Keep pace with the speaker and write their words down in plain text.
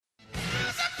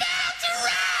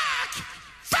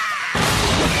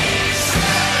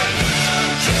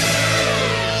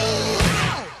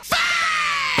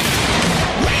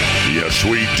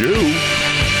do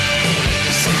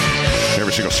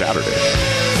every single Saturday.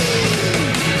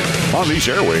 On these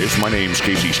airwaves, my name's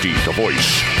Casey Steed, the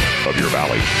voice of your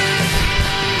valley.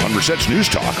 On Merced's News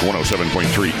Talk,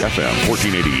 107.3 FM,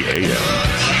 1480 AM.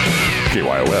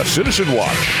 KYOS, Citizen Watch.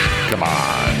 Come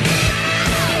on.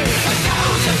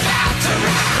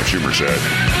 That's your Merced.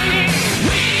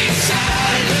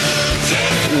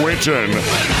 Winton.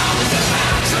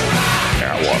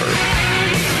 Atwater.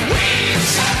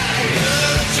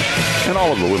 And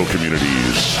all of the little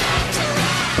communities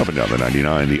up and down the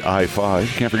 99, the I-5.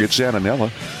 Can't forget Santa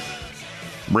Nella.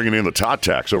 Bringing in the tot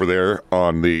tax over there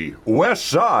on the west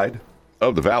side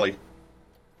of the valley.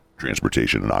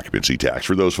 Transportation and occupancy tax.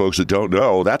 For those folks that don't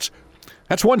know, that's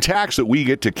one tax that we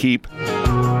get to keep.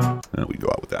 And we go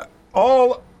out with that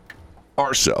all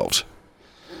ourselves.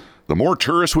 The more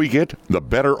tourists we get, the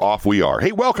better off we are.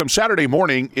 Hey, welcome. Saturday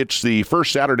morning. It's the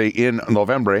first Saturday in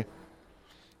November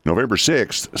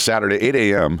 6th, Saturday, 8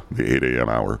 a.m., the 8 a.m.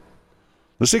 hour.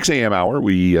 The 6 a.m. hour,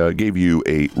 we gave you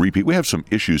a repeat. We have some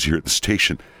issues here at the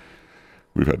station.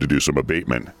 We've had to do some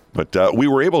abatement. But we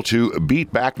were able to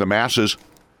beat back the masses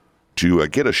to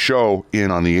get a show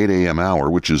in on the 8 a.m. hour,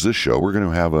 which is this show. We're going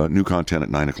to have new content at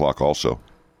 9 o'clock also.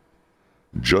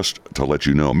 Just to let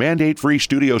you know. Mandate-free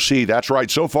Studio C. That's right.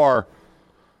 So far,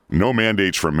 no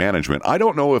mandates from management. I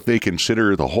don't know if they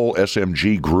consider the whole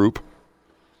SMG group,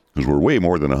 because we're way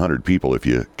more than 100 people if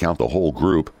you count the whole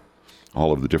group,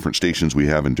 all of the different stations we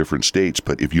have in different states.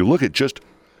 But if you look at just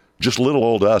little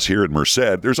old us here in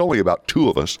Merced, there's only about 2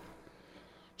 of us.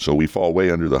 So we fall way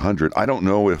under the 100. I don't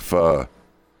know if how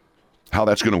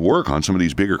that's going to work on some of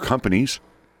these bigger companies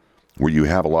where you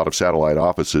have a lot of satellite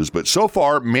offices. But so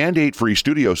far, mandate-free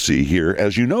Studio C here.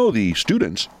 As you know, the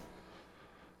students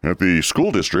at the school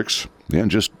districts,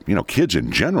 and just, kids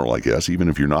in general, I guess, even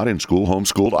if you're not in school,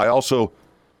 homeschooled. I also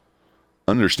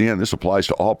understand this applies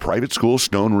to all private schools,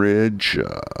 Stone Ridge,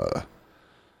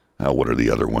 what are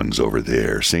the other ones over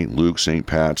there? St. Luke, St.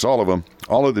 Pat's, all of them,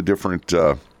 all of the different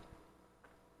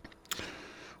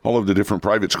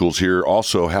private schools here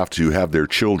also have to have their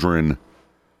children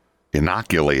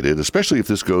inoculated, especially if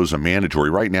this goes a mandatory.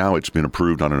 Right now, it's been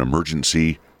approved on an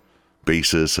emergency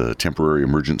basis, a temporary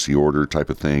emergency order type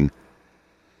of thing.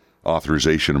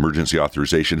 Emergency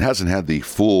authorization, hasn't had the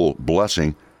full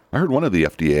blessing. I heard one of the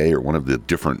FDA or one of the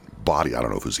different body, I don't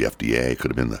know if it was the FDA, it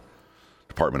could have been the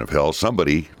Department of Health,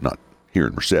 somebody, not here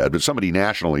in Merced, but somebody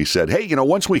nationally said, hey,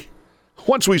 once we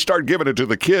start giving it to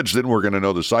the kids, then we're going to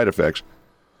know the side effects.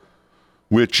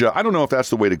 Which I don't know if that's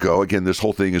the way to go. Again, this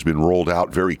whole thing has been rolled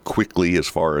out very quickly as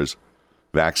far as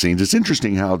vaccines. It's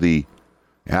interesting how the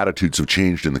attitudes have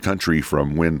changed in the country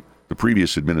from when the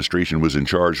previous administration was in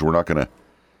charge. We're not going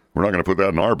to put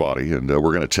that in our body, and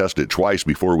we're going to test it twice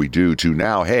before we do, to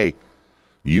now, hey,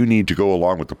 you need to go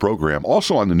along with the program.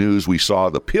 Also on the news, we saw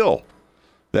the pill.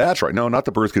 That's right. No, not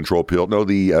the birth control pill. No,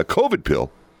 the COVID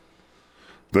pill.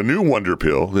 The new wonder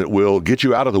pill that will get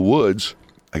you out of the woods.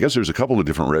 I guess there's a couple of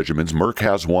different regimens. Merck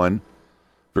has one,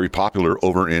 very popular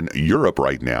over in Europe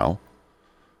right now.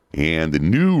 And the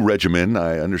new regimen,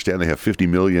 I understand they have 50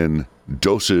 million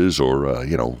doses, or,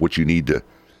 what you need to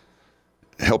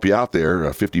help you out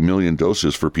there, 50 million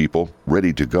doses for people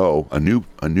ready to go. A new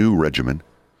regimen,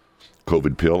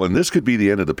 COVID pill. And this could be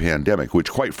the end of the pandemic,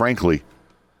 which, quite frankly,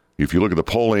 if you look at the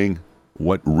polling,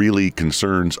 what really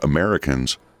concerns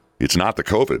Americans, it's not the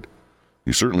COVID.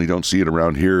 You certainly don't see it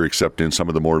around here, except in some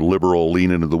of the more liberal,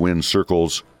 lean into the wind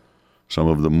circles, some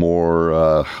of the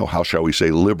more, how shall we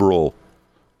say, liberal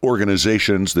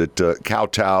organizations that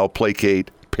kowtow,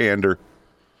 placate, pander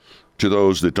to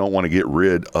those that don't want to get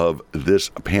rid of this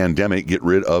pandemic, get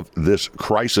rid of this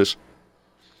crisis.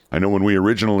 I know when we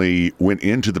originally went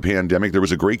into the pandemic, there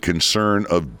was a great concern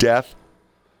of death,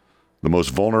 the most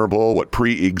vulnerable,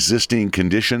 pre-existing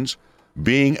conditions.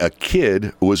 Being a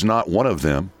kid was not one of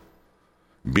them.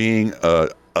 Being a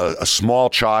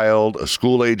small child, a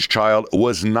school-age child,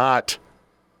 was not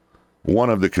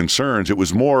one of the concerns. It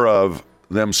was more of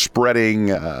them spreading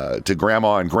to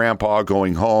grandma and grandpa,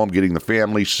 going home, getting the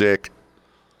family sick,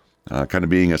 kind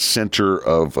of being a center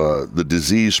of the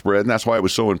disease spread. And that's why it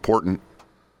was so important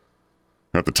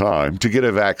at the time to get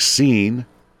a vaccine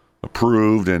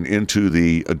approved and into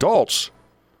the adults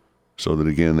so that,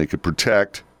 again, they could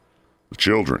protect the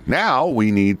children. Now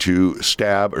we need to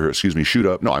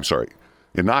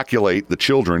inoculate the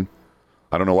children.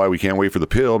 I don't know why we can't wait for the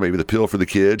pill. Maybe the pill for the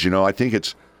kids. I think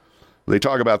they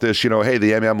talk about this, hey,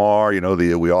 the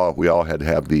MMR, we all had to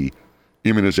have the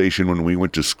immunization when we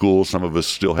went to school. Some of us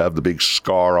still have the big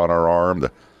scar on our arm,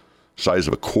 the size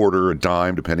of a quarter, a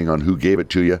dime, depending on who gave it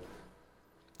to you.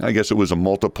 I guess it was a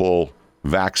multiple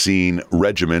vaccine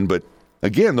regimen, but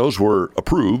Again, those were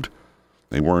approved.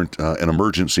 They weren't an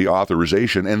emergency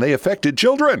authorization, and they affected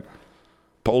children.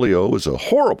 Polio is a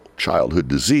horrible childhood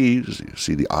disease. You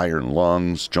see the iron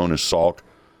lungs, Jonas Salk,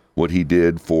 what he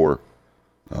did for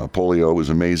polio was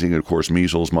amazing. And of course,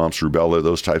 measles, mumps, rubella,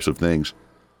 those types of things.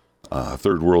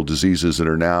 Third world diseases that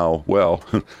are now, well,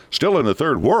 still in the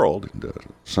third world, in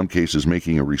some cases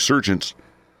making a resurgence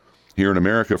here in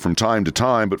America from time to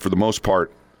time, but for the most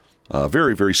part,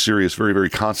 very, very serious, very, very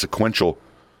consequential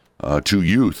to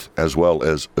youth as well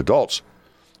as adults.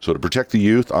 So to protect the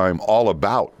youth, I'm all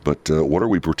about, but what are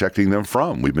we protecting them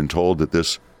from? We've been told that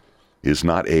this is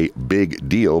not a big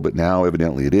deal, but now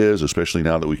evidently it is, especially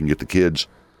now that we can get the kids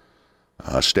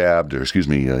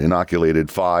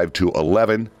inoculated 5 to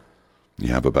 11. You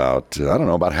have about,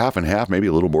 about half and half, maybe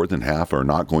a little more than half are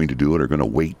not going to do it, are going to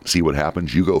wait, see what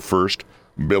happens. You go first,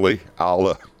 Billy.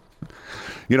 I'll,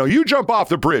 you jump off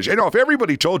the bridge. If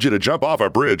everybody told you to jump off a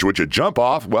bridge, would you jump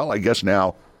off? Well, I guess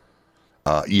now,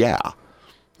 yeah.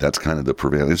 That's kind of the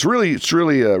prevalence. It's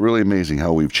really amazing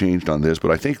how we've changed on this. But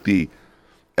I think the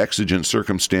exigent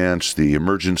circumstance, the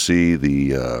emergency,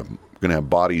 going to have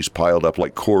bodies piled up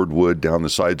like cordwood down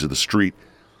the sides of the street,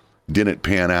 didn't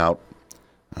pan out.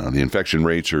 The infection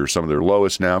rates are some of their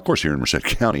lowest now, of course, here in Merced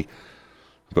County.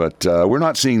 But we're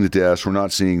not seeing the deaths. We're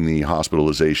not seeing the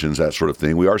hospitalizations, that sort of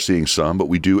thing. We are seeing some, but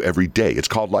we do every day. It's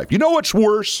called life. You know what's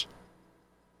worse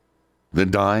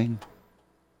than dying?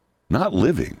 Not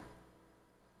living.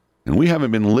 And we haven't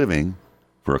been living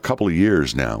for a couple of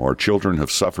years now. Our children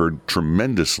have suffered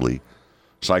tremendously,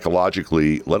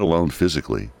 psychologically, let alone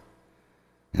physically.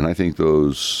 And I think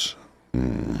those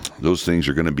things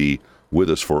are going to be with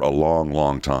us for a long,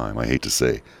 long time, I hate to say.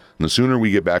 And the sooner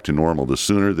we get back to normal, the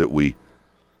sooner that we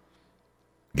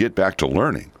get back to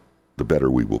learning, the better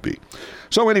we will be.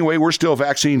 So anyway, we're still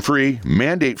vaccine-free,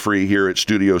 mandate-free here at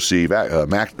Studio C.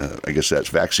 I guess that's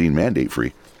vaccine mandate-free.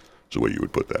 Is the way you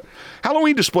would put that.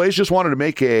 Halloween displays, just wanted to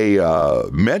make a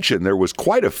mention. There was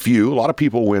quite a few. A lot of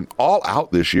people went all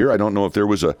out this year. I don't know if there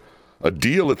was a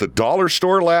deal at the dollar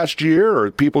store last year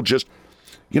or people just,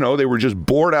 they were just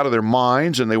bored out of their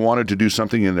minds and they wanted to do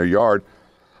something in their yard.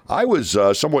 I was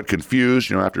somewhat confused,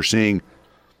 after seeing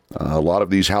a lot of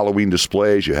these Halloween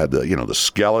displays. You had the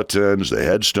skeletons, the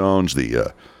headstones,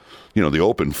 the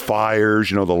open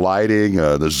fires, the lighting,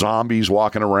 the zombies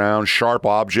walking around, sharp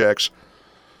objects.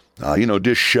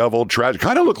 Disheveled, tragic,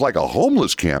 kind of looked like a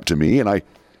homeless camp to me. And I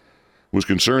was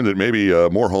concerned that maybe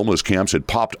more homeless camps had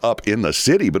popped up in the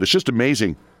city. But it's just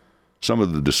amazing some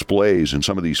of the displays in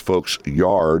some of these folks'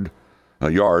 yards,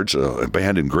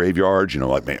 abandoned graveyards.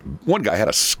 One guy had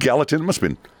a skeleton, it must have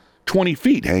been 20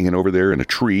 feet hanging over there in a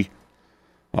tree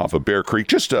off of Bear Creek.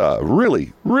 Just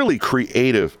really, really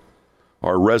creative,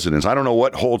 our residents. I don't know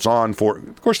what holds on for.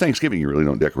 Of course, Thanksgiving, you really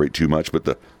don't decorate too much, but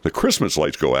the Christmas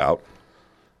lights go out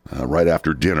right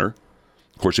after dinner.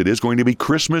 Of course, it is going to be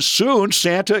Christmas soon.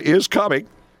 Santa is coming.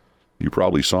 You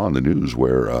probably saw in the news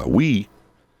where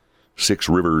Six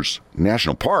Rivers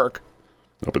National Park,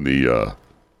 up in the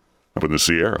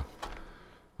Sierra,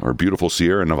 our beautiful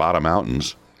Sierra Nevada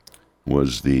mountains,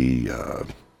 was the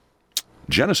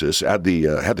genesis. Had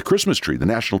the Christmas tree, the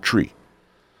national tree,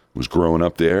 was growing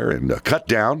up there and cut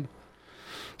down.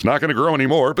 It's not going to grow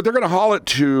anymore, but they're going to haul it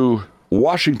to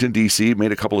Washington, D.C.,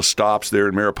 made a couple of stops there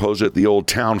in Mariposa at the old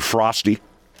Town Frosty,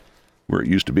 where it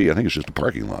used to be. I think it's just a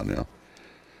parking lot now.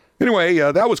 Anyway,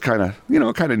 that was kind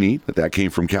of neat that came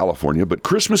from California. But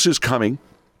Christmas is coming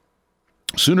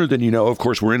sooner than you know. Of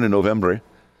course, we're into November,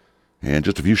 and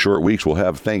just a few short weeks, we'll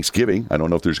have Thanksgiving. I don't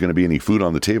know if there's going to be any food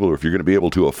on the table or if you're going to be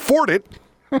able to afford it.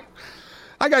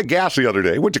 I got gas the other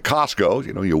day. Went to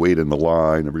Costco. You wait in the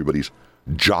line. Everybody's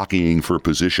jockeying for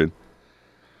position.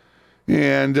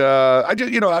 And I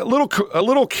just, a little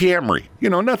Camry,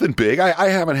 nothing big. I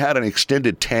haven't had an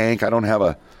extended tank. I don't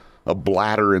have a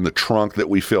bladder in the trunk that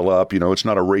we fill up. It's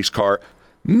not a race car.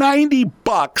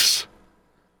 $90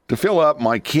 to fill up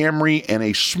my Camry and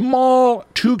a small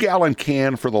 2-gallon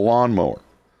can for the lawnmower.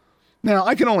 Now,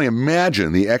 I can only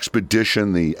imagine the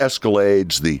Expedition, the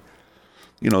Escalades, the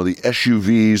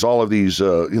SUVs, all of these,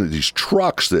 these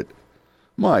trucks that,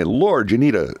 my Lord, you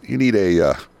need a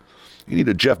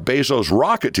Jeff Bezos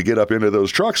rocket to get up into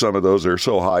those trucks. Some of those are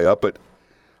so high up, but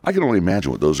I can only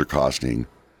imagine what those are costing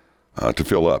to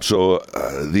fill up. So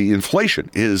the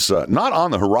inflation is not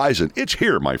on the horizon. It's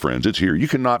here, my friends. It's here. You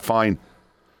cannot find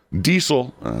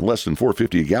diesel less than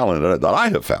 $4.50 a gallon that I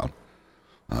have found.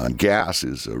 Gas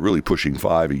is really pushing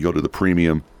 $5. You go to the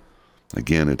premium.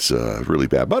 Again, it's really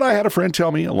bad. But I had a friend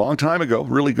tell me a long time ago,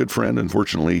 really good friend,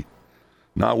 unfortunately,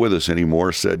 not with us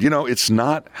anymore, said, it's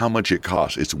not how much it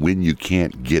costs. It's when you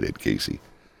can't get it, Casey.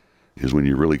 is when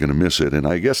you're really going to miss it. And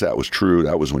I guess that was true.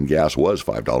 That was when gas was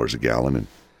 $5 a gallon. And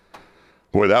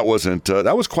boy, that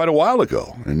was quite a while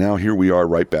ago. And now here we are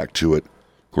right back to it.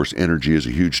 Of course, energy is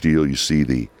a huge deal. You see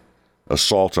the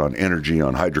assault on energy,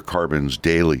 on hydrocarbons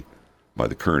daily by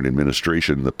the current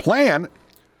administration. The plan, I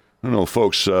don't know,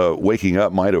 folks waking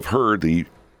up might have heard the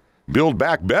Build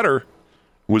Back Better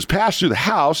was passed through the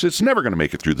House. It's never going to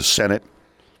make it through the Senate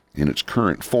in its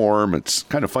current form. It's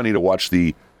kind of funny to watch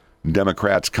the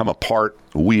Democrats come apart,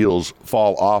 wheels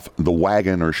fall off the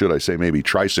wagon, or should I say maybe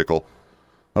tricycle,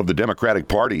 of the Democratic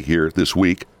Party here this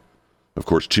week. Of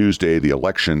course, Tuesday, the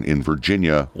election in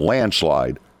Virginia,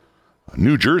 landslide.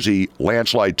 New Jersey,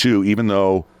 landslide too, even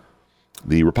though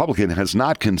the Republican has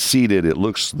not conceded. It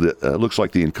looks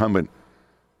like the incumbent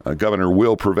governor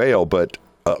will prevail, but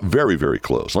very, very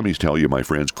close. Let me tell you, my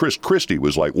friends, Chris Christie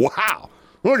was like, wow,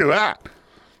 look at that.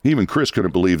 Even Chris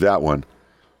couldn't believe that one.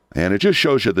 And it just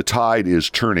shows you the tide is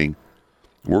turning.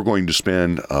 We're going to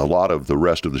spend a lot of the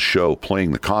rest of the show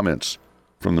playing the comments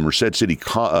from the Merced City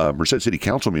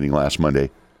Council meeting last Monday.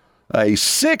 A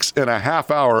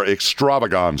 6.5-hour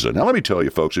extravaganza. Now, let me tell you,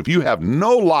 folks, if you have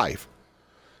no life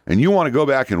and you want to go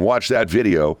back and watch that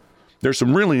video, there's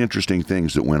some really interesting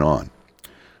things that went on.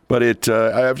 But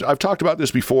I've talked about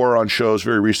this before on shows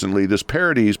very recently. This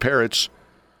parrots,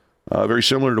 very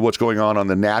similar to what's going on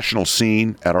the national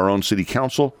scene at our own city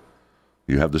council.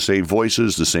 You have the same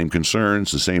voices, the same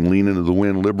concerns, the same lean into the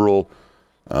wind liberal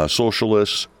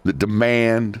socialists that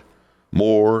demand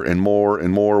more and more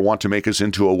and more, want to make us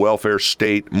into a welfare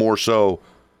state more so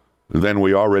than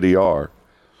we already are.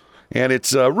 And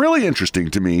it's really interesting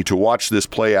to me to watch this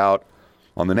play out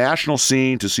on the national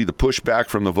scene, to see the pushback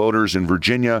from the voters in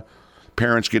Virginia,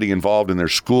 parents getting involved in their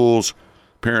schools,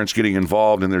 parents getting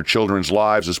involved in their children's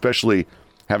lives, especially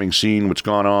having seen what's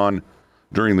gone on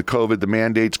during the COVID, the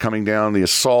mandates coming down, the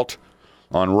assault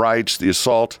on rights, the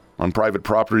assault on private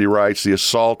property rights, the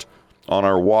assault on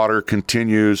our water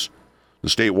continues. The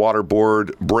State Water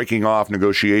Board breaking off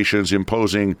negotiations,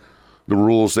 imposing the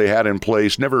rules they had in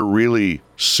place, never really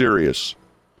serious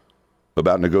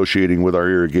about negotiating with our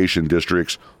irrigation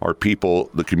districts, our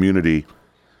people, the community.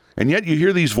 And yet you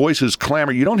hear these voices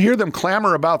clamor. You don't hear them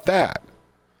clamor about that.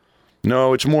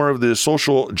 No, it's more of the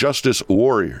social justice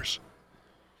warriors.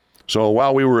 So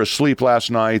while we were asleep last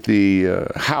night, the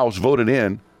House voted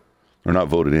to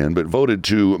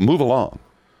move along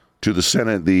to the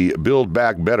Senate the Build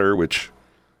Back Better, which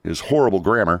is horrible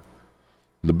grammar,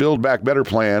 the Build Back Better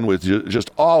plan with just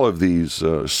all of these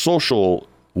social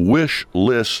wish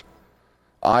list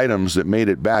items that made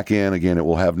it back in. Again, it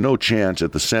will have no chance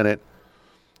at the Senate.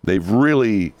 They've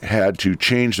really had to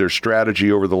change their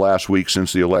strategy over the last week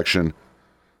since the election.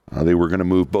 They were going to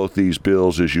move both these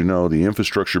bills, as you know, the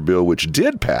infrastructure bill, which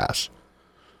did pass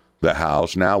the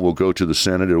House, now will go to the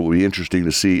Senate. It will be interesting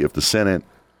to see if the Senate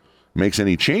makes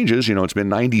any changes. You know, it's been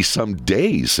 90-some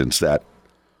days since that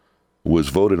was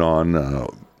voted on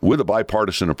with a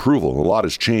bipartisan approval. A lot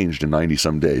has changed in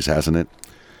 90-some days, hasn't it?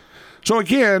 So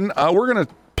again, we're going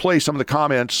to play some of the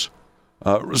comments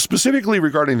specifically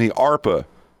regarding the ARPA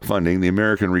funding, the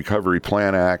American Recovery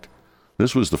Plan Act.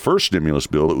 This was the first stimulus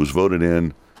bill that was voted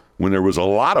in when there was a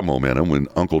lot of momentum, when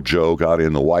Uncle Joe got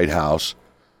in the White House.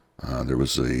 There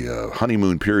was a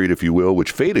honeymoon period, if you will,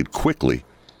 which faded quickly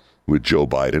with Joe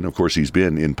Biden. Of course, he's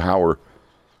been in power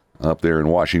up there in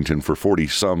Washington for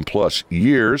 40-some plus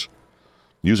years,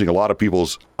 using a lot of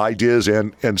people's ideas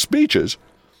and speeches.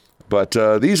 But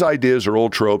these ideas are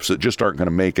old tropes that just aren't going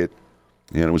to make it.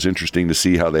 And it was interesting to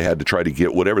see how they had to try to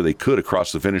get whatever they could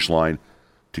across the finish line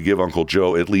to give Uncle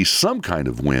Joe at least some kind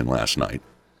of win last night.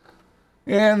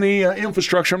 And the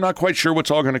infrastructure, I'm not quite sure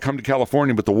what's all going to come to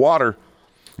California, but the water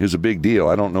is a big deal.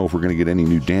 I don't know if we're going to get any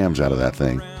new dams out of that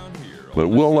thing. But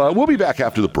we'll be back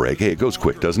after the break. Hey, it goes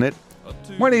quick, doesn't it?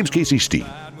 My name's Casey Steen,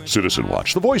 Citizen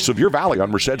Watch, the voice of your valley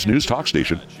on Merced's News Talk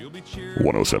Station.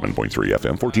 107.3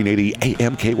 FM, 1480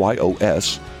 AM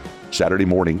KYOS. Saturday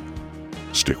morning.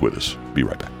 Stick with us. Be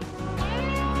right back.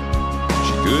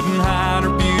 She couldn't hide her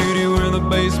beauty with a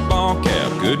baseball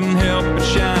cap. Couldn't help but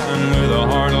shine with a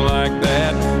heart like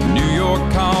that. New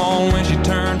York called when she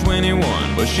turned 21,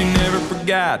 but she never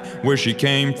forgot where she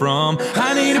came from.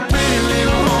 I need a pretty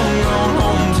little homegrown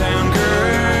hometown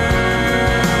girl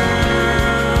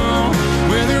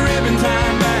with a ribbon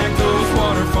tied back those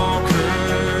waterfall curls.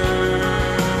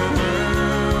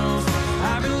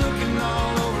 I've been looking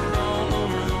all over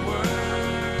the world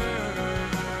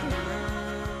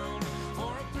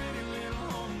for a pretty little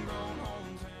homegrown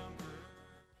hometown girl.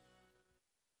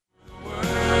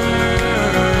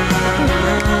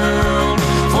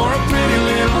 For a pretty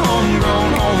little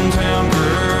homegrown hometown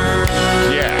girl.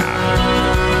 Yeah.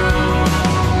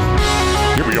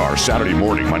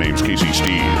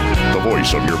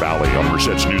 Valley on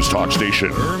Merced's News Talk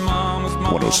Station.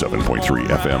 107.3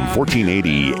 FM,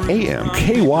 1480 AM,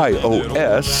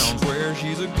 KYOS.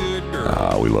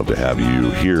 We love to have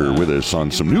you here with us on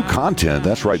some new content.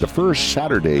 That's right, the first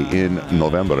Saturday in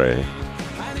November.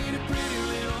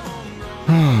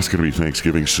 It's going to be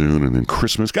Thanksgiving soon, and then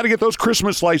Christmas. Got to get those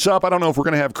Christmas lights up. I don't know if we're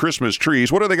going to have Christmas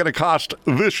trees. What are they going to cost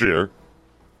this year?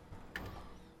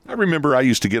 I remember I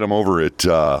used to get them over at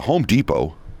Home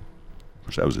Depot.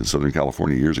 I was in Southern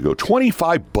California years ago.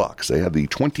 $25. They had the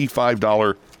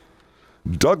 $25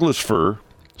 Douglas fir.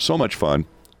 So much fun.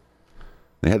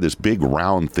 They had this big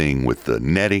round thing with the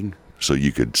netting, so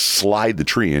you could slide the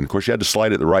tree in. Of course, you had to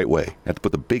slide it the right way. You had to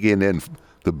put the big end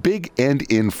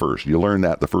in first. You learn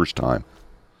that the first time.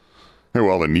 And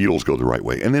well, the needles go the right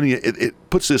way. And then it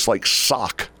puts this like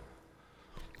sock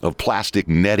of plastic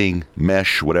netting,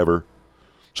 mesh, whatever.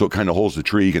 So it kind of holds the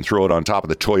tree. You can throw it on top of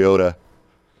the Toyota.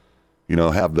 You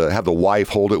know, have the wife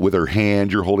hold it with her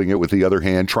hand. You're holding it with the other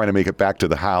hand, trying to make it back to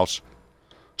the house.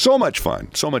 So much fun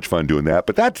doing that.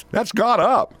 But that's gone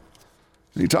up.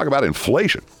 You talk about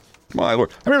inflation. My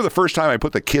Lord. I remember the first time I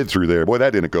put the kid through there. Boy,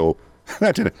 the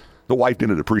wife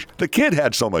didn't appreciate. The kid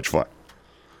had so much fun.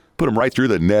 Put him right through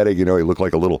the netting. You know, he looked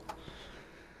like a little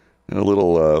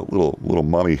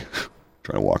mummy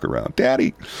trying to walk around.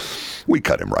 Daddy. We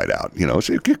cut him right out, you know,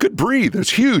 so he could breathe.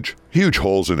 There's huge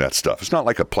holes in that stuff. It's not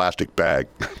like a plastic bag.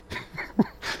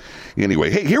 Anyway,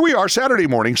 hey, here we are, Saturday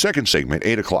morning, second segment,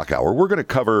 8 o'clock hour. We're going to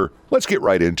cover, let's get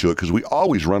right into it because we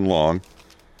always run long.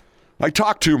 I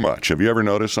talk too much. Have you ever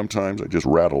noticed sometimes I just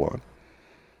rattle on?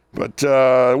 But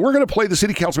we're going to play the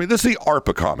city council meeting. This is the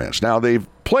ARPA comments. Now, we're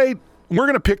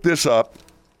going to pick this up.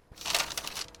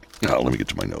 Let me get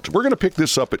to my notes. We're going to pick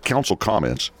this up at council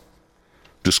comments.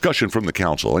 Discussion from the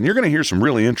council, and you're going to hear some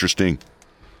really interesting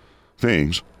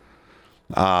things.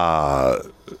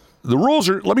 The rules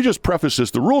are, let me just preface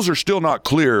this, the rules are still not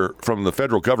clear from the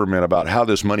federal government about how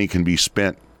this money can be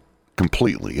spent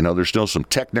completely. You know, there's still some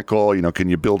technical, you know, can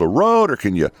you build a road or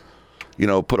can you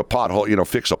put a pothole, you know,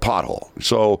 fix a pothole?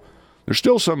 So there's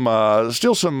still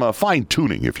some fine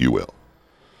tuning, if you will.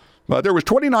 But there was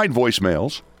 29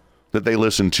 voicemails that they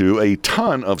listened to, a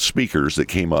ton of speakers that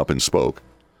came up and spoke.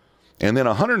 And then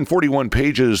 141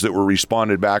 pages that were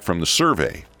responded back from the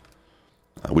survey,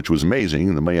 which was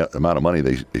amazing. The amount of money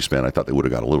they spent, I thought they would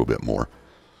have got a little bit more.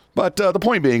 But the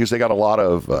point being is they got a lot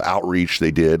of outreach. They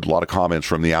did a lot of comments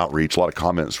from the outreach, a lot of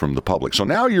comments from the public. So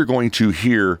now you're going to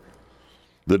hear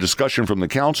the discussion from the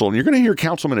council, and you're going to hear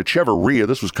Councilman Echeverria.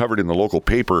 This was covered in the local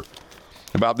paper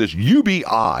about this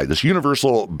UBI, this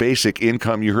Universal Basic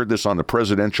Income. You heard this on the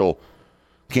presidential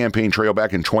campaign trail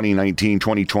back in 2019,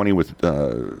 2020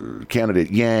 with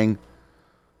candidate Yang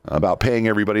about paying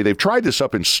everybody. They've tried this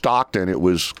up in Stockton. It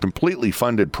was completely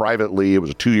funded privately. It was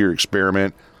a 2-year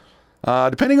experiment.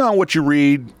 Depending on what you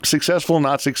read, successful,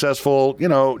 not successful, you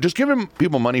know, just giving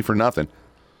people money for nothing.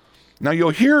 Now,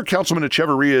 you'll hear Councilman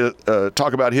Echeverria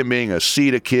talk about him being a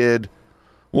CETA kid.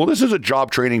 Well, this is a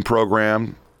job training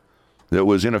program that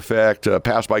was in effect,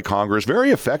 passed by Congress,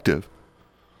 very effective.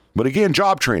 But again,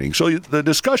 job training. So the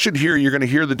discussion here, you're going to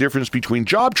hear the difference between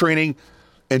job training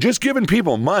and just giving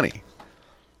people money.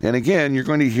 And again, you're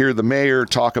going to hear the mayor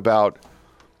talk about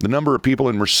the number of people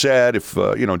in Merced. If,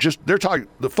 they're talking,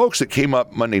 the folks that came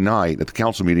up Monday night at the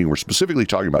council meeting were specifically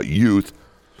talking about youth,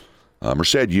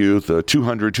 Merced youth,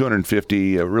 200,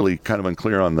 250, really kind of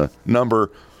unclear on the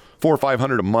number, $400 or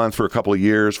 $500 a month for a couple of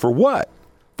years. For what?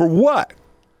 For what?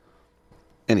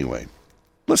 Anyway,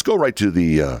 let's go right to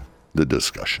the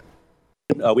discussion.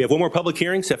 We have one more public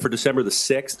hearing set for December the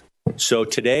 6th. So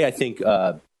today, I think,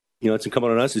 it's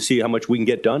incumbent on us to see how much we can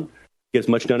get done, get as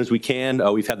much done as we can.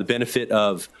 We've had the benefit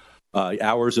of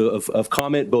hours of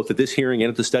comment, both at this hearing and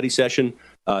at the study session.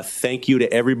 Thank you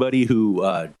to everybody who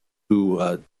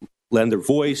lent their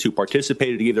voice, who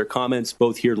participated, to give their comments,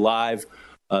 both here live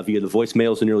via the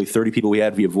voicemails, and nearly 30 people we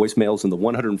had via voicemails, and the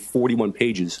 141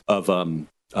 pages of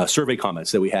survey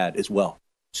comments that we had as well.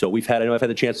 So I've had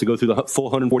the chance to go through the full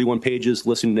 141 pages,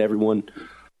 listening to everyone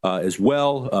as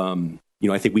well.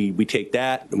 I think we take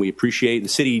that and we appreciate the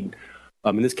city.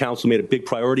 And this council made a big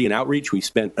priority in outreach. We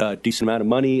spent a decent amount of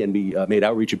money and we made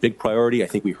outreach a big priority. I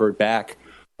think we heard back.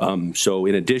 So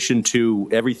in addition to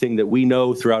everything that we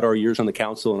know throughout our years on the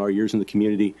council and our years in the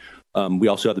community, we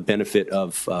also have the benefit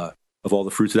of all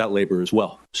the fruits of that labor as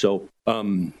well. So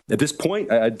at this point,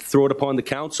 I'd throw it upon the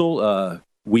council.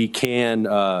 We can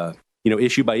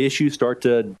issue by issue, start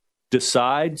to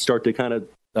decide, start to kind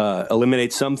of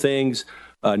eliminate some things,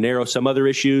 narrow some other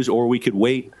issues, or we could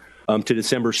wait to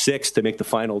December 6th to make the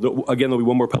final. Again, there'll be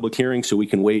one more public hearing, so we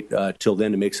can wait till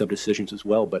then to make some decisions as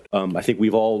well. But I think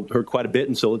we've all heard quite a bit,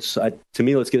 and so let's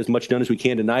get as much done as we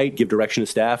can tonight, give direction to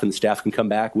staff, and the staff can come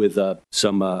back with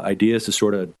some ideas to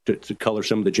sort of to color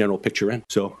some of the general picture in.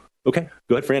 So, okay,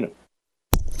 go ahead, Fernando.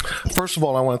 First of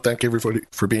all, I want to thank everybody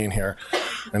for being here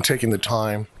and taking the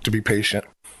time to be patient.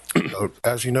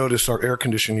 As you notice, our air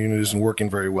conditioning unit isn't working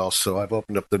very well, so I've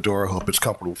opened up the door. I hope it's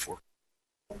comfortable for.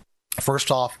 First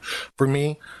off, for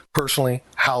me personally,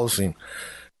 housing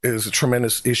is a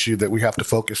tremendous issue that we have to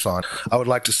focus on. I would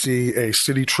like to see a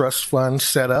city trust fund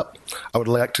set up. I would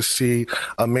like to see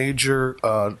a major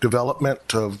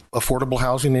development of affordable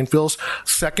housing infills.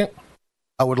 Second,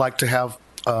 I would like to have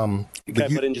Can I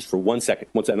put in just for 1 second?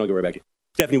 1 second, I'll go right back to you.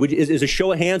 Stephanie, is a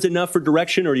show of hands enough for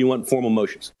direction, or do you want formal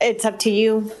motions? It's up to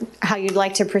you how you'd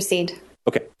like to proceed.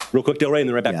 Okay, real quick, Delray, and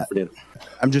then right back to Fernando.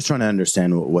 I'm just trying to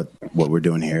understand what we're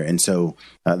doing here. And so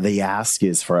the ask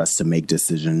is for us to make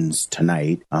decisions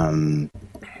tonight. And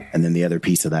then the other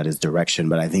piece of that is direction.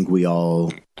 But I think we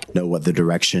all know what the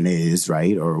direction is,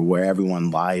 right? Or where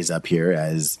everyone lies up here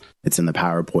as it's in the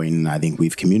PowerPoint. And I think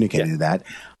we've communicated that.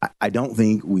 I don't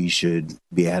think we should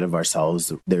be ahead of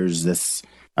ourselves. There's this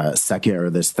second or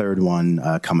this third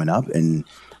one coming up. And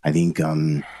I think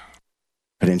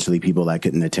potentially people that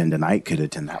couldn't attend tonight could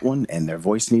attend that one, and their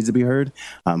voice needs to be heard.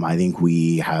 I think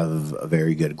we have a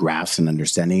very good grasp and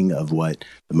understanding of what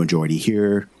the majority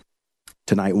here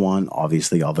tonight want,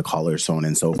 obviously all the callers, so on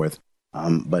and so forth.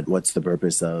 But what's the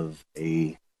purpose of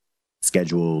a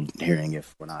scheduled hearing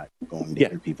if we're not going to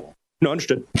hear people? No,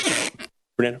 understood.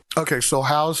 Fernando? Okay, so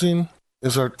housing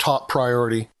is our top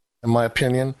priority, in my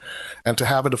opinion, and to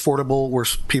have it affordable where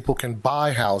people can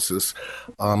buy houses.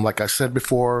 Like I said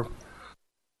before,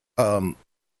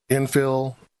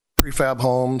 infill, prefab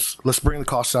homes. Let's bring the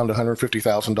cost down to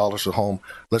 $150,000 a home.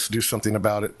 Let's do something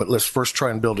about it. But let's first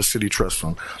try and build a city trust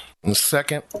fund. And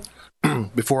second,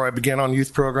 before I begin on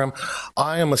youth program,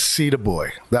 I am a CETA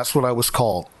boy. That's what I was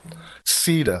called.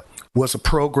 CETA was a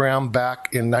program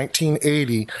back in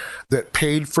 1980 that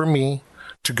paid for me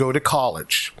to go to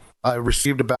college. I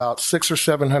received about $600 or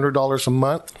 $700 a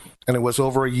month, and it was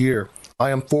over a year. I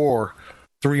am for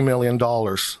 $3 million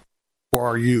for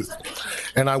our youth.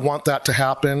 And I want that to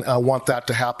happen. I want that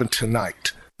to happen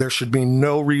tonight. There should be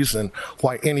no reason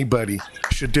why anybody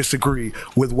should disagree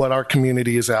with what our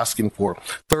community is asking for.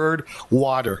 Third,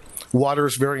 water. Water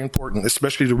is very important,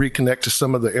 especially to reconnect to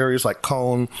some of the areas like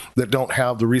Cone that don't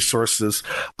have the resources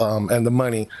and the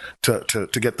money to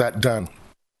get that done.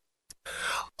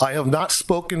 I have not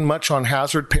spoken much on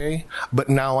hazard pay, but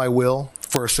now I will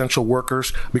for essential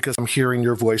workers because I'm hearing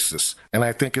your voices, and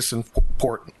I think it's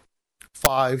important.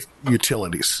 5,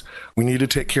 utilities. We need to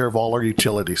take care of all our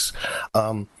utilities.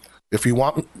 If you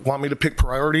want me to pick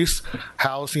priorities,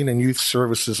 housing and youth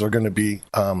services are going to be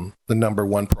the number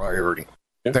one priority.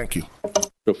 Yeah. Thank you.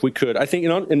 So if we could, I think,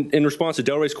 in response to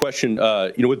Delray's question,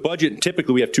 with budget,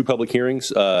 typically we have 2 public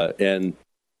hearings, and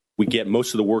we get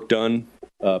most of the work done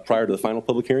prior to the final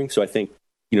public hearing. So I think,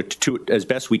 to as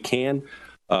best we can,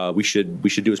 we should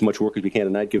do as much work as we can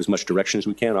tonight, give as much direction as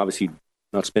we can. Obviously,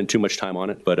 not spend too much time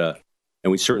on it, but and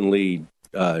we certainly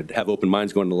have open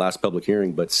minds going to the last public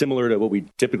hearing. But similar to what we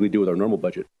typically do with our normal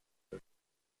budget, the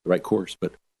right course.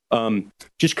 But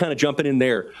just kind of jumping in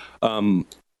there,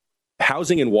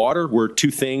 housing and water were 2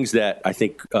 things that I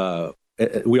think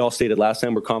we all stated last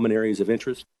time were common areas of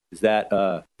interest. Is that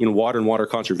water and water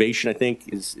conservation, I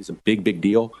think, is a big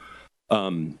deal.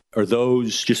 Are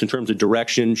those, just in terms of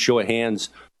direction, show of hands,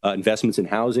 investments in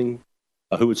housing?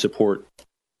 Who would support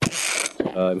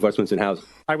investments in housing?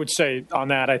 I would say on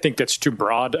that, I think that's too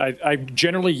broad. I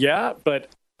generally, but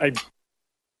I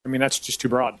mean, that's just too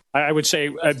broad. I would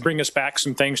say I'd bring us back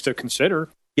some things to consider.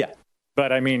 Yeah.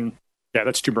 But I mean,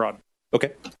 that's too broad.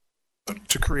 Okay.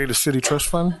 To create a city trust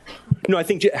fund? No, I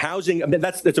think housing,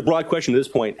 that's a broad question at this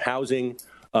point. Housing,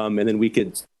 and then we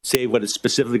could say what it's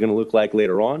specifically going to look like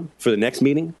later on for the next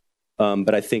meeting.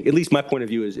 But I think, at least my point of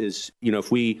view is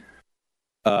if we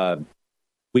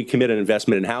commit an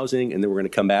investment in housing, and then we're going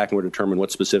to come back and we're determine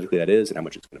what specifically that is and how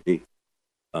much it's going to be.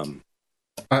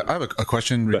 I have a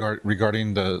question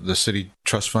regarding the city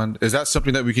trust fund. Is that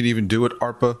something that we can even do at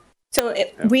ARPA? So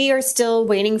we are still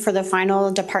waiting for the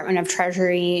final Department of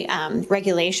Treasury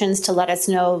regulations to let us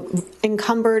know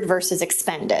encumbered versus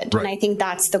expended. Right. And I think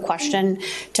that's the question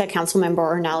to Councilmember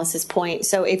Ornelas' point.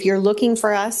 So if you're looking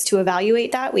for us to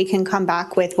evaluate that, we can come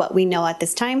back with what we know at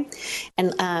this time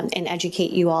and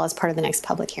educate you all as part of the next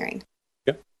public hearing.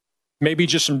 Yeah. maybe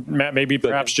just some, maybe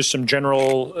perhaps just some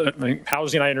general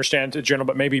housing. I understand in general,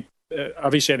 but maybe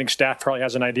obviously I think staff probably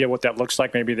has an idea what that looks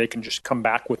like. Maybe they can just come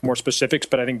back with more specifics.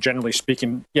 But I think generally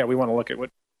speaking, yeah, we want to look at what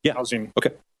housing.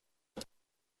 Okay.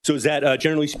 So is that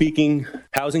generally speaking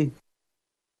housing?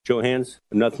 Show of hands.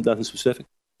 Nothing specific.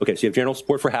 Okay. So you have general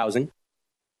support for housing.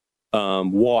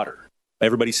 Water.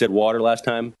 Everybody said water last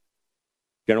time.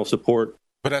 General support.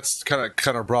 But that's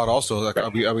kind of broad also. Like,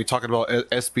 are we talking about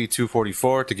SB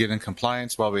 244 to get in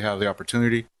compliance while we have the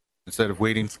opportunity instead of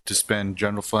waiting to spend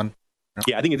general fund?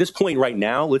 Yeah, I think at this point right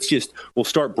now, we'll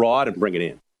start broad and bring it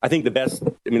in. I think the best,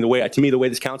 I mean, the way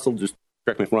this council, just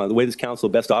correct me if I'm wrong, the way this council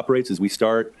best operates is we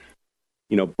start,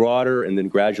 broader and then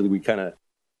gradually we kind of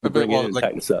bring in and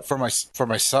tighten this up. For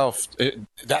myself,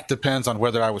 that depends on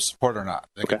whether I would support it or not.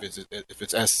 Like okay. If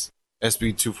it's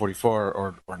SB 244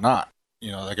 or not.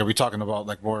 Like, are we talking about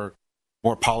like more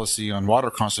policy on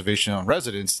water conservation on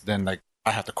residents? Then like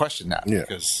I have to question that. Yeah.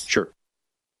 Because sure.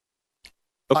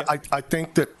 Okay. I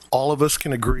think that all of us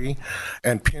can agree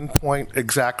and pinpoint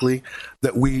exactly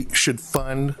that we should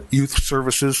fund youth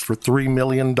services for $3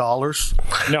 million.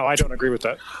 No, I don't agree with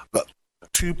that.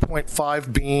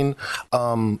 2.5 being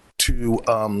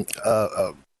to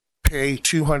pay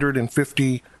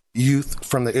 250 youth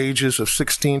from the ages of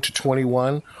 16 to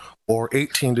 21 or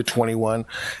 18 to 21,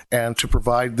 and to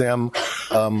provide them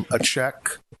a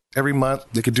check every month.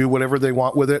 They could do whatever they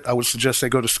want with it. I would suggest they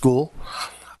go to school.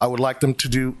 I would like them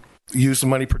to use the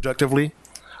money productively,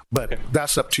 but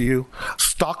that's up to you.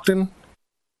 Stockton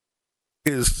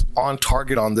is on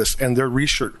target on this, and their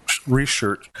research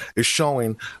is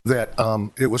showing that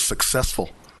it was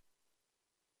successful.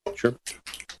 Sure.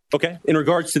 Okay. In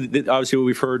regards to obviously what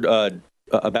we've heard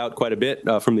about quite a bit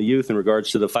from the youth in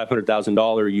regards to the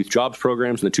 $500,000 youth jobs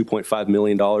programs and the $2.5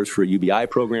 million for a UBI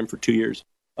program for 2 years,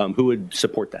 who would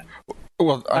support that?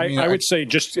 Well, I would say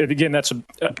just, again, that's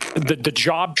the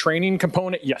job training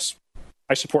component. Yes,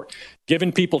 I support.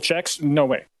 Giving people checks, no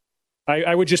way.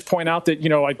 I would just point out that,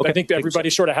 I think that everybody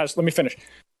sort of has, let me finish.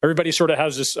 Everybody sort of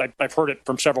has this, I've heard it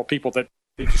from several people that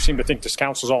they seem to think this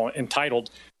council is all entitled.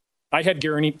 I had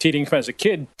guaranteed income as a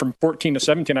kid. From 14 to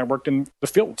 17, I worked in the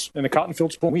fields, in the cotton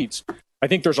fields, pulling weeds. I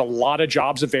think there's a lot of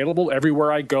jobs available.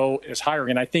 Everywhere I go is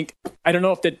hiring. And I don't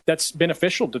know if that's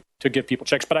beneficial to give people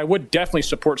checks, but I would definitely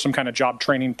support some kind of job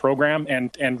training program.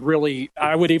 And really,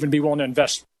 I would even be willing to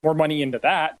invest more money into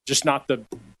that, just not the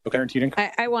guaranteed income.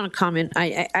 I want to comment.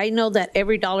 I know that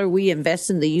every dollar we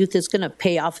invest in the youth is going to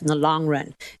pay off in the long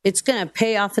run. It's going to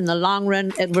pay off in the long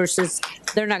run versus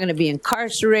they're not going to be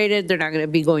incarcerated. They're not going to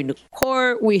be going to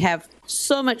court. We have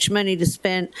so much money to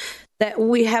spend that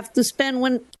we have to spend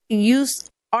when youth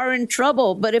are in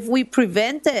trouble. But if we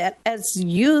prevent that as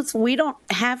youth, we don't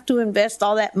have to invest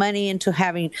all that money into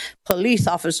having police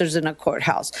officers in a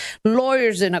courthouse,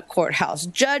 lawyers in a courthouse,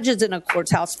 judges in a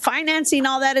courthouse. Financing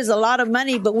all that is a lot of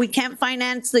money, but we can't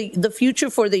finance the future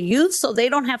for the youth, so they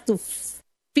don't have to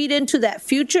feed into that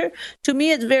future. To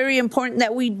me, it's very important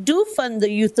that we do fund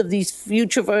the youth of these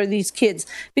future for these kids,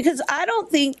 because I don't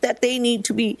think that they need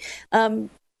to be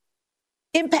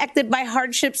impacted by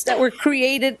hardships that were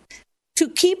created to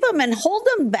keep them and hold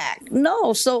them back.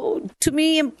 No. So to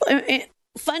me,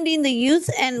 funding the youth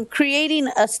and creating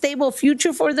a stable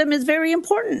future for them is very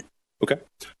important. Okay.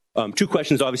 Two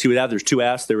questions, obviously, with that. There's two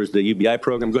asked. There was the UBI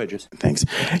program. Go ahead, Jess. Thanks.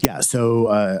 Yeah, so,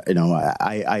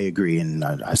 I agree, and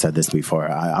I've said this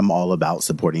before. I'm all about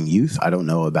supporting youth. I don't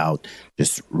know about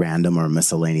just random or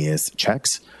miscellaneous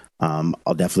checks.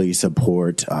 I'll definitely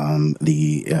support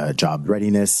the job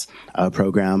readiness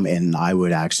program, and I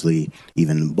would actually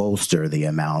even bolster the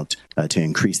amount to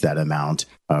increase that amount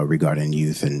regarding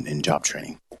youth and job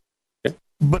training.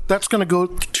 But that's going to go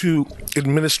to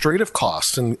administrative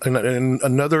costs and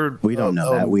another. We don't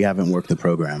know that. We haven't worked the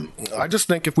program. I just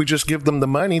think if we just give them the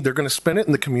money, they're going to spend it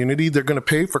in the community. They're going to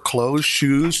pay for clothes,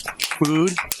 shoes,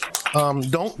 food.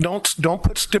 Don't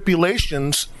put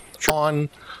stipulations on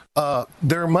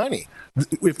their money.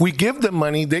 If we give them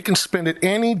money, they can spend it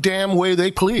any damn way they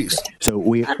please. So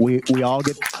we all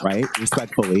get, right,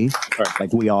 respectfully,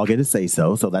 like we all get a say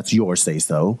so. So that's your say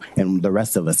so, and the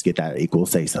rest of us get that equal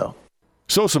say so.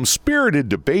 So some spirited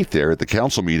debate there at the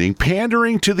council meeting.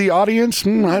 Pandering to the audience?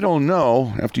 I don't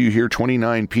know. After you hear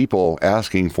 29 people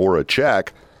asking for a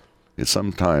check, it's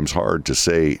sometimes hard to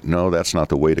say, no, that's not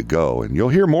the way to go. And you'll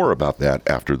hear more about that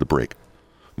after the break.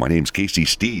 My name's Casey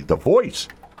Steed, the voice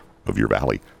of your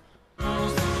valley.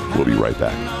 We'll be right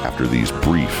back after these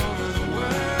brief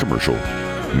commercial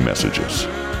messages.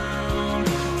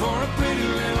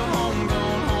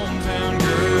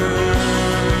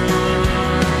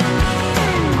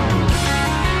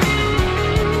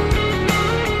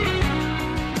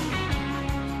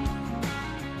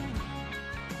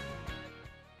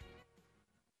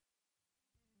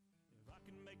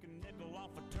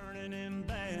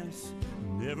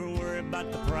 Never worry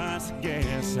about the price of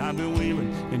gas. I've been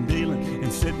wheeling and dealing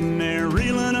and sitting there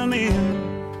reeling them in.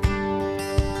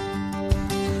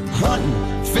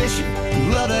 Hunting, fishing,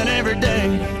 loving every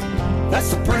day.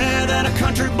 That's the prayer that a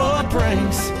country boy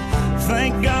prays.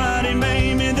 Thank God he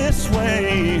made me this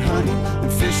way. Hunting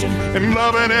and fishing and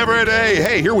loving every day.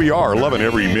 Hey, here we are, loving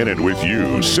every minute with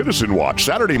you. Citizen Watch,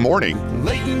 Saturday morning.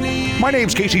 My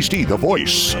name's Casey Steed, the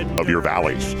voice of your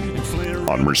valley.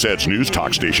 On Merced's News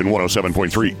Talk Station,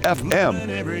 107.3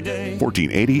 FM,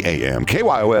 1480 AM.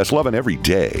 KYOS, loving every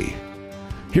day.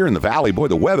 Here in the valley, boy,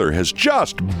 the weather has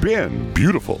just been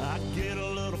beautiful.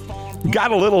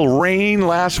 Got a little rain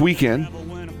last weekend.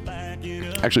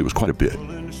 Actually, it was quite a bit.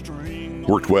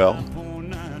 Worked well.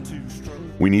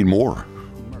 We need more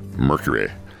mercury.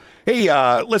 Hey,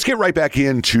 let's get right back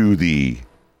into the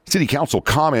city council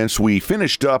comments. We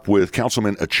finished up with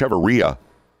Councilman Echeverria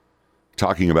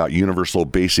talking about universal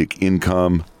basic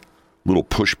income, little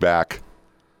pushback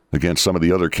against some of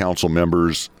the other council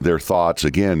members, their thoughts.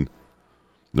 Again,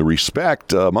 the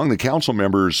respect among the council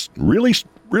members really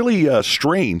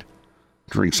strained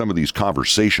during some of these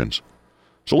conversations.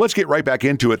 So let's get right back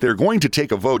into it. They're going to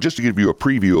take a vote, just to give you a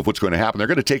preview of what's going to happen. They're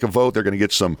going to take a vote. They're going to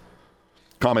get some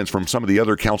comments from some of the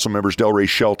other council members, Delray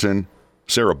Shelton,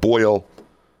 Sarah Boyle.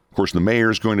 Of course, the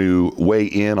mayor's going to weigh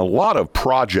in. A lot of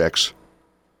projects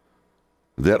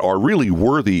that are really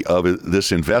worthy of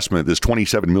this investment, this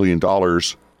 $27 million,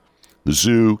 the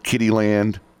zoo,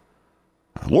 Kittyland.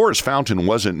 Laura's Fountain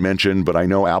wasn't mentioned, but I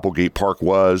know Applegate Park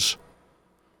was.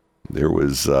 There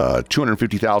was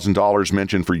 $250,000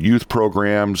 mentioned for youth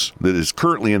programs that is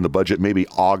currently in the budget, maybe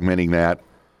augmenting that.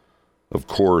 Of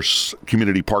course,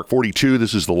 Community Park 42,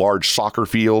 this is the large soccer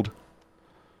field.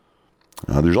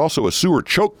 There's also a sewer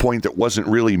choke point that wasn't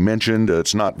really mentioned.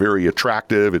 It's not very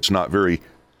attractive. It's not very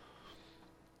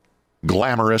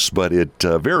glamorous, but it's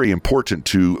very important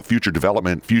to future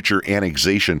development, future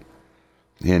annexation,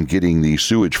 and getting the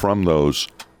sewage from those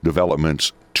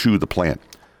developments to the plant.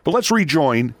 But let's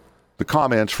rejoin the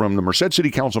comments from the Merced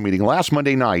City Council meeting last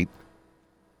Monday night.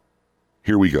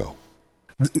 Here we go.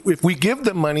 If we give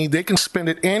them money, they can spend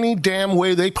it any damn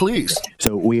way they please.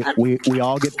 So we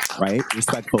all get, right,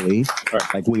 respectfully,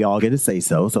 like we all get a say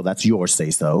so. So that's your say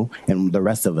so, and the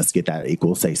rest of us get that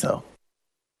equal say so.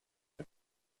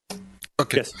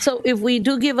 Okay. Yes. So if we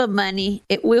do give them money,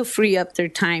 it will free up their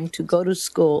time to go to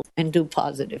school and do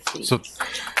positive things. So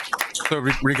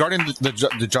regarding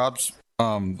the jobs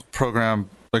program,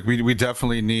 like we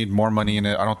definitely need more money in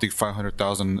it. I don't think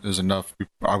 500,000 is enough.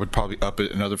 I would probably up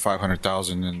it another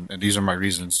 500,000, and these are my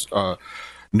reasons.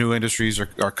 New industries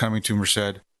are coming to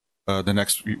Merced the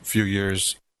next few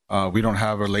years. We don't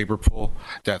have a labor pool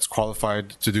that's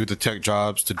qualified to do the tech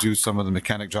jobs, to do some of the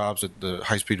mechanic jobs that the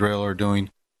high-speed rail are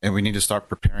doing. And we need to start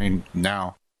preparing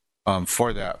now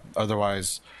for that.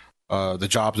 Otherwise, the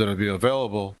jobs that will be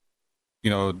available,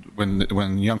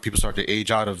 when young people start to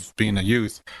age out of being a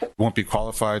youth, won't be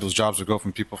qualified. Those jobs will go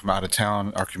from people from out of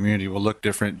town. Our community will look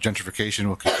different. Gentrification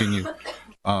will continue.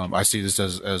 I see this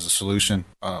as a solution.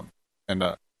 And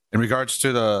in regards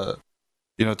to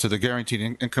the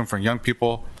guaranteed income for young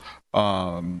people,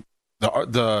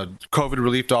 the COVID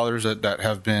relief dollars that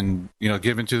have been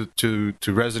given to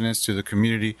residents, to the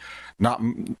community, not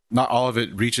all of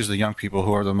it reaches the young people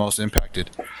who are the most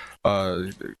impacted.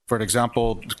 For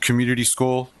example, community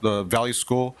school, the Valley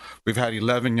School, we've had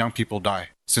 11 young people die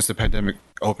since the pandemic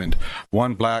opened.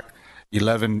 1 Black,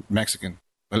 11 Mexican,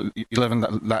 11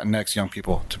 Latinx young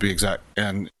people to be exact.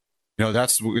 And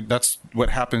that's what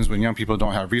happens when young people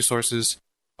don't have resources.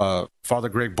 Father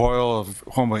Greg Boyle of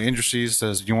Homeboy Industries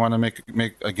says, you want to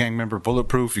make a gang member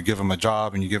bulletproof, you give them a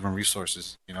job and you give them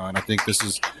resources, and I think this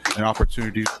is an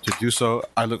opportunity to do so.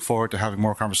 I look forward to having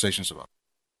more conversations about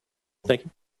it. Thank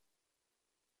you.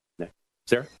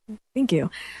 Sarah? Thank you.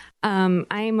 I am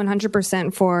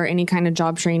 100% for any kind of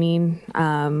job training.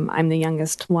 I'm the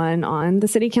youngest one on the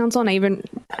city council,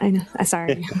 and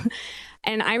sorry.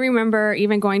 And I remember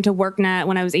even going to WorkNet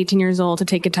when I was 18 years old to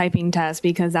take a typing test,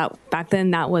 because back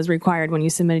then that was required when you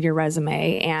submitted your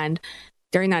resume. And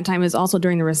during that time, it was also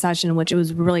during the recession, which it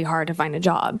was really hard to find a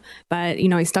job. But,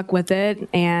 I stuck with it,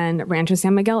 and Rancho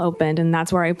San Miguel opened, and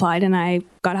that's where I applied, and I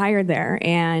got hired there.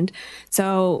 And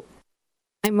so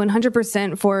I'm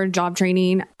 100% for job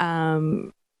training.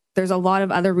 There's a lot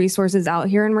of other resources out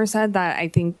here in Merced that I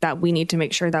think that we need to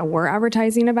make sure that we're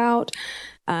advertising about.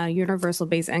 Universal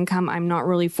base income, I'm not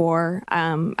really for.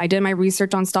 I did my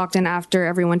research on Stockton after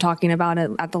everyone talking about it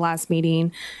at the last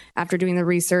meeting. After doing the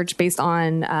research based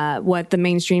on what the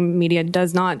mainstream media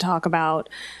does not talk about,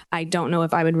 I don't know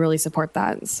if I would really support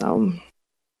that. So,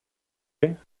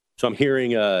 okay, So I'm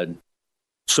hearing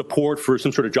support for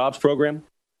some sort of jobs program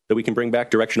that we can bring back,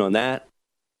 direction on that.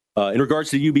 In regards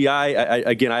to the UBI,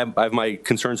 I have my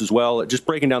concerns as well. Just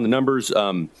breaking down the numbers,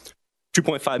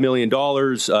 $2.5 million.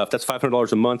 If that's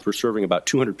 $500 a month, we're serving about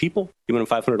 200 people, giving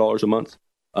them $500 a month.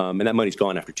 And that money's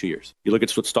gone after 2 years. You look at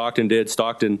what Stockton did.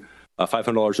 Stockton,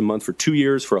 $500 a month for 2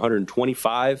 years for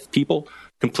 125 people,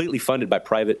 completely funded by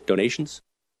private donations.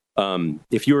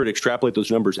 If you were to extrapolate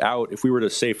those numbers out, if we were to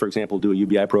say, for example, do a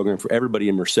UBI program for everybody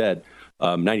in Merced,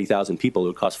 90,000 people, it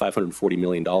would cost $540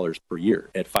 million per year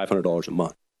at $500 a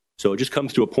month. So it just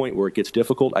comes to a point where it gets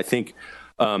difficult. I think,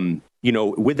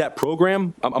 with that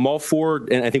program, I'm all for,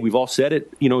 and I think we've all said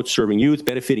it, it's serving youth,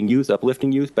 benefiting youth,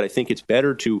 uplifting youth, but I think it's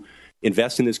better to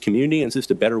invest in this community, and it's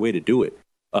just a better way to do it,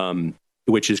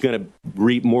 which is going to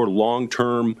reap more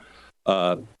long-term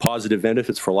positive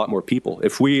benefits for a lot more people.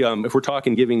 If we're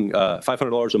talking giving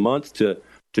 $500 a month to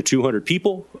 200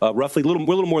 people, roughly a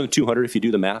little more than 200 if you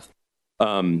do the math,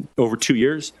 over 2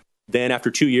 years, then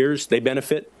after 2 years they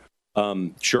benefit.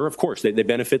 Sure, of course they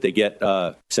benefit. They get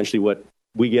essentially what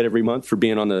we get every month for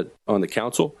being on the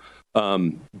council,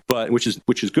 but which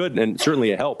is good and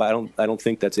certainly a help. I don't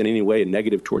think that's in any way a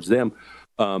negative towards them.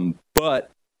 But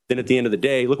then at the end of the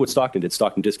day, look what Stockton did.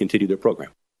 Stockton discontinued their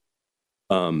program.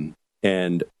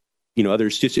 And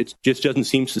others it just doesn't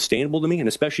seem sustainable to me. And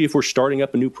especially if we're starting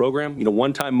up a new program,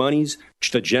 one-time money's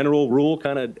just a general rule,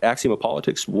 kind of axiom of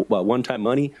politics. One-time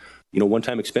money,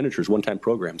 one-time expenditures, one-time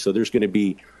program. So there's going to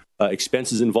be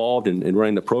expenses involved in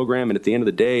running the program. And at the end of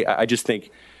the day, I just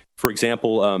think, for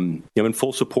example, I'm in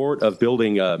full support of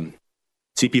building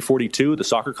CP42, the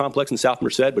soccer complex in South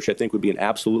Merced, which I think would be an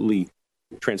absolutely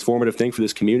transformative thing for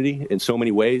this community in so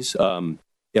many ways.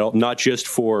 Not just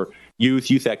for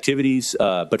youth activities,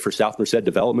 but for South Merced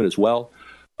development as well.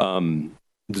 The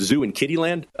zoo in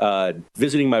Kittyland,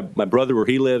 visiting my brother where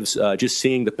he lives, just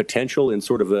seeing the potential in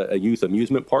sort of a youth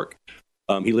amusement park.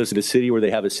 He lives in a city where they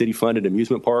have a city-funded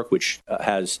amusement park, which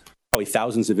has probably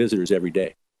thousands of visitors every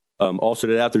day. Also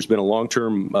to that, there's been a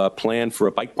long-term plan for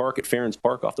a bike park at Farron's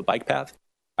Park off the bike path.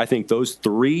 I think those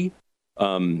three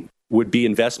would be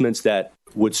investments that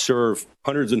would serve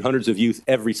hundreds and hundreds of youth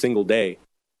every single day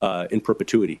in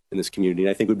perpetuity in this community. And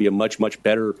I think it would be a much, much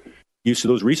better use of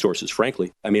those resources,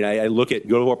 frankly. I mean, I go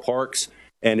to our parks,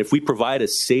 and if we provide a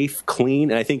safe,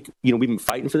 clean, and I think, we've been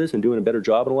fighting for this and doing a better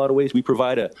job in a lot of ways. We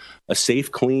provide a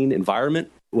safe, clean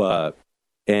environment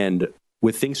and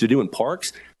with things to do in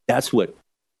parks, that's what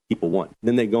people want.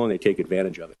 Then they go and they take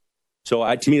advantage of it.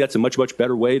 So to me, that's a much, much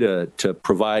better way to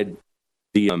provide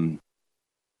the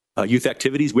youth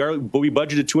activities. We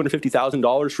budgeted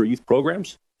 $250,000 for youth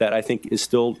programs that I think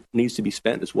still needs to be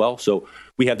spent as well. So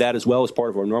we have that as well as part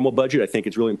of our normal budget. I think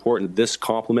it's really important that this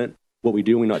complement what we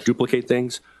do, we not duplicate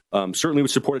things. Certainly we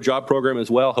support a job program as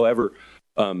well. However,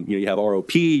 you have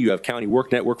ROP, you have County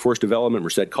WorkNet, Workforce Development,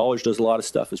 Merced College does a lot of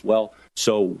stuff as well.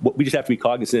 So we just have to be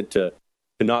cognizant to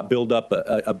not build up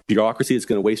a bureaucracy that's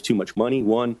going to waste too much money,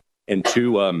 one, and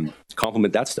two,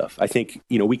 complement that stuff. I think,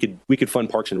 we could fund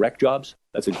Parks and Rec jobs.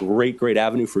 That's a great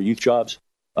avenue for youth jobs.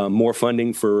 More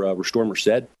funding for Restore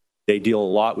Merced. They deal a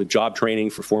lot with job training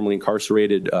for formerly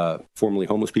incarcerated, formerly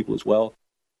homeless people as well.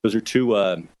 Those are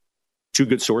two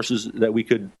good sources that we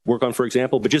could work on, for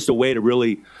example, but just a way to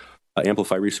really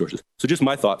amplify resources. So just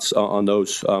my thoughts on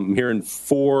those. Hearing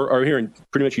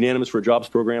pretty much unanimous for a jobs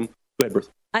program. Go ahead,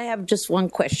 Bertha. I have just one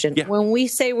question. Yeah. When we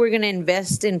say we're going to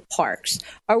invest in parks,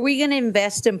 are we going to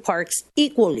invest in parks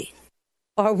equally?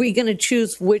 Or are we going to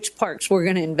choose which parks we're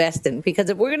going to invest in? Because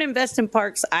if we're going to invest in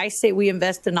parks, I say we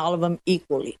invest in all of them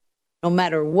equally, no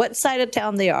matter what side of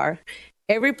town they are.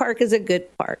 Every park is a good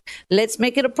park. Let's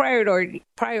make it a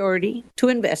priority to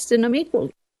invest in them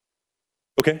equally.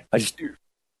 Okay.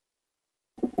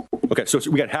 So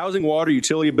we got housing, water,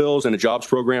 utility bills, and a jobs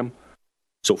program.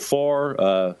 So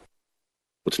far,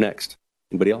 what's next?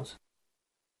 Anybody else?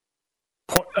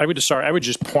 I would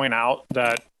just point out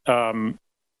that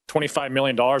 $25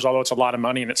 million, although it's a lot of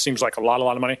money and it seems like a lot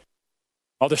of money,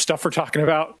 all the stuff we're talking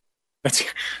about, it's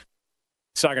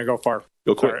not going to go far.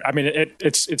 Go quick. I mean,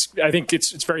 I think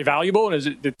it's very valuable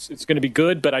and it's going to be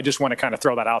good, but I just want to kind of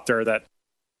throw that out there that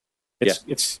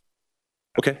it's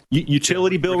okay.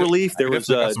 Utility bill relief. There was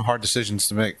some hard decisions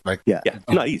to make.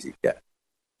 Not easy. Yeah,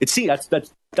 it seems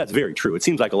that's very true. It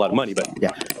seems like a lot of money, but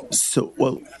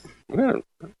So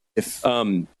if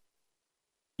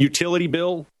utility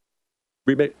bill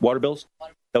rebate, water bills,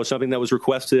 that was something that was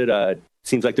requested.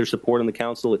 Seems like there's support on the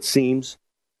council. It seems.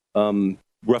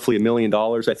 Roughly $1 million,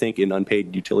 I think, in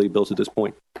unpaid utility bills at this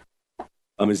point.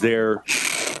 Is there?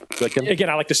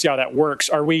 Again, I like to see how that works.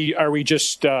 Are we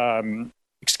just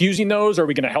excusing those? Or are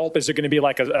we going to help? Is it going to be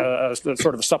like a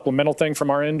sort of a supplemental thing from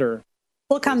our end, or?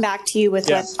 We'll come back to you with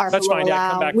what our that's will fine. Yeah,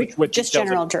 come allow. back with Just details.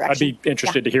 general direction. I'd be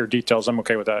interested to hear details. I'm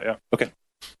okay with that. Yeah. Okay.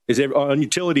 Is there on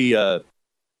utility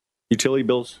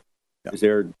bills?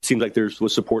 Yeah. Seems like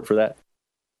was support for that.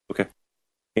 Okay.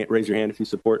 Can't raise your hand if you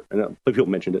support. I know people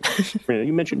mentioned it. Fernando,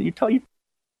 you mentioned you.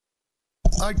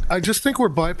 I just think we're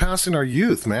bypassing our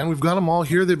youth, man. We've got them all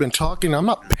here. They've been talking. I'm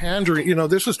not pandering.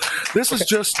 This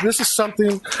is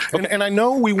something. And I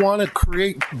know we want to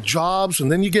create jobs,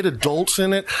 and then you get adults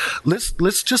in it.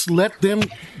 Let's just let them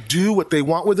do what they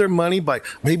want with their money by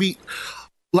maybe.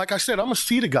 Like I said, I'm a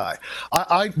CETA guy.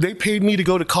 They paid me to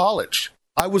go to college.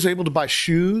 I was able to buy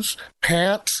shoes,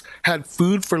 pants, had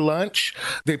food for lunch.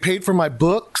 They paid for my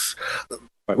books. All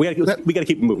right, we got to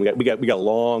keep moving. We got a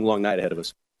long night ahead of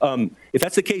us. If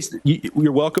that's the case,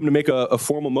 you're welcome to make a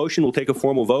formal motion. We'll take a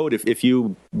formal vote. If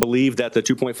you believe that the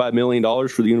 $2.5 million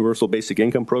for the Universal Basic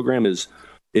Income Program is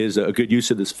a good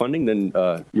use of this funding, then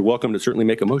you're welcome to certainly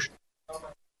make a motion.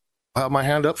 I have my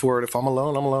hand up for it. If I'm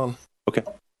alone, I'm alone. Okay.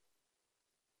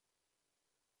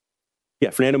 Yeah,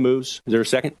 Fernando moves. Is there a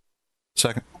second?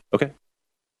 Second. Okay.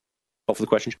 Call for the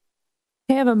question.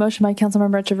 Okay, I have a motion by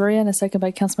Councilmember Echeverria and a second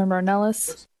by Councilmember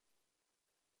Ornelas.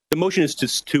 The motion is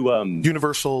to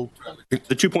universal, the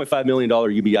 $2.5 million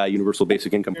UBI Universal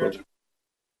Basic Income Program.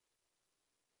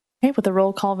 Okay, with a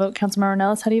roll call vote, Councilmember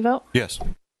Ornelas, how do you vote? Yes.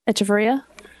 Echeverria?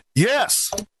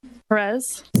 Yes.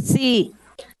 Perez? Sí.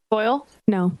 Boyle?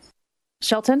 No.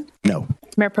 Shelton? No.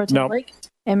 Mayor Pro Tem No. Blake?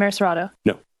 And Mayor Serrato?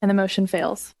 No. And the motion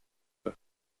fails.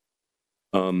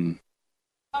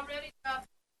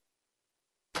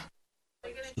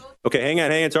 Okay, hang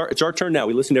on. It's our turn now.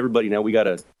 We listened to everybody. Now we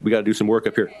gotta do some work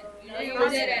up here.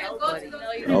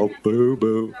 Oh,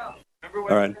 boo.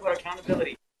 All right.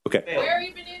 Okay.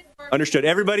 Understood.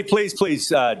 Everybody, please.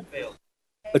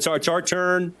 It's our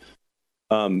turn.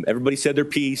 Everybody said their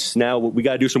piece. Now we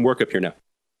got to do some work up here now.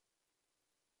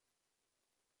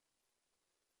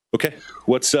 Okay.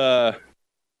 What's any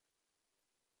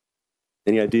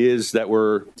ideas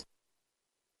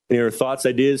any other thoughts,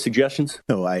 ideas, suggestions?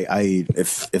 No,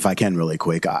 if I can really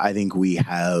quick, I think we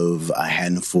have a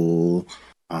handful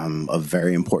of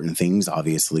very important things,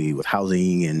 obviously with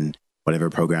housing and whatever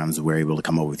programs we're able to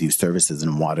come up with, youth services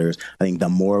and waters. I think the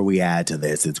more we add to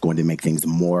this, it's going to make things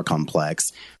more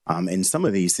complex. And some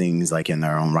of these things, like in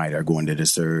their own right, are going to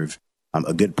deserve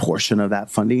a good portion of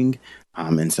that funding.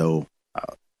 And so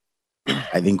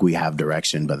I think we have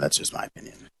direction, but that's just my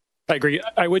opinion. I agree.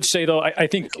 I would say, though, I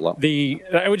think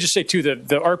I would just say, too, that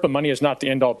the ARPA money is not the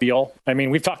end-all, be-all. I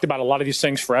mean, we've talked about a lot of these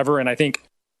things forever, and I think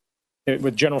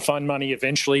with general fund money,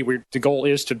 eventually, the goal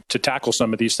is to tackle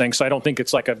some of these things. So I don't think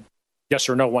it's like a yes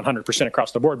or no 100%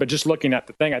 across the board, but just looking at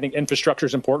the thing, I think infrastructure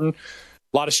is important.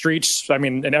 A lot of streets,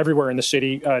 and everywhere in the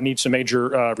city need some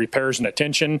major repairs and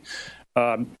attention.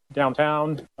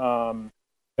 Downtown,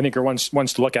 I think are ones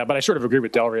to look at, but I sort of agree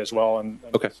with Delray as well. And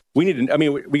okay,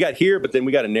 we got here, but then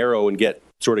we got to narrow and get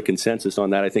sort of consensus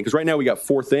on that. I think because right now we got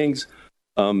four things.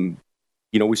 We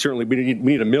need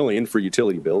 $1 million for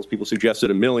utility bills. People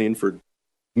suggested $1 million for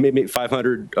maybe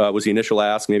 500 was the initial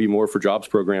ask, maybe more for jobs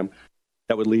program.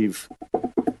 That would leave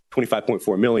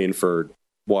 $25.4 million for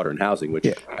water and housing, which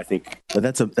I think. But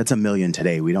that's $1 million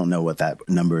today. We don't know what that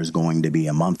number is going to be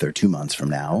a month or 2 months from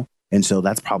now, and so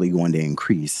that's probably going to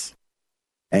increase.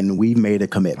 And we've made a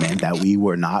commitment that we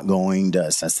were not going to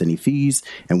assess any fees,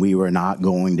 and we were not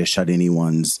going to shut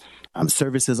anyone's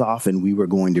services off, and we were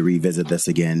going to revisit this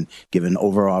again, given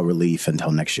overall relief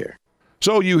until next year.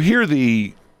 So you hear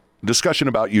the discussion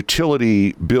about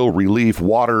utility bill relief,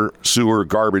 water, sewer,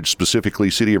 garbage, specifically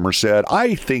City of Merced.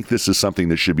 I think this is something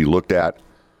that should be looked at.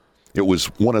 It was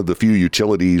one of the few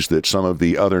utilities that some of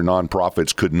the other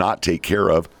nonprofits could not take care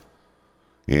of.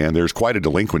 And there's quite a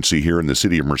delinquency here in the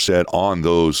City of Merced on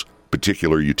those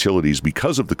particular utilities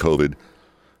because of the COVID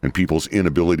and people's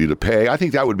inability to pay. I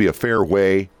think that would be a fair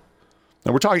way.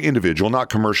 And we're talking individual, not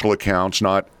commercial accounts,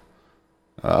 not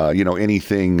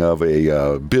anything of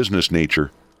a business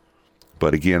nature,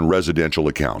 but again, residential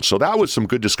accounts. So that was some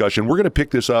good discussion. We're going to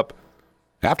pick this up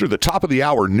after the top of the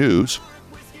hour news,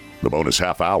 the bonus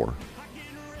half hour.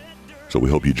 So we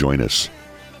hope you join us.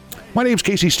 My name's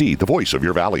Casey Steed, the voice of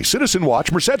your valley. Citizen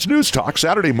Watch, Merced's News Talk,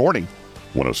 Saturday morning,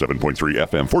 107.3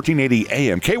 FM, 1480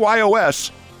 AM,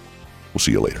 KYOS. We'll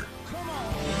see you later.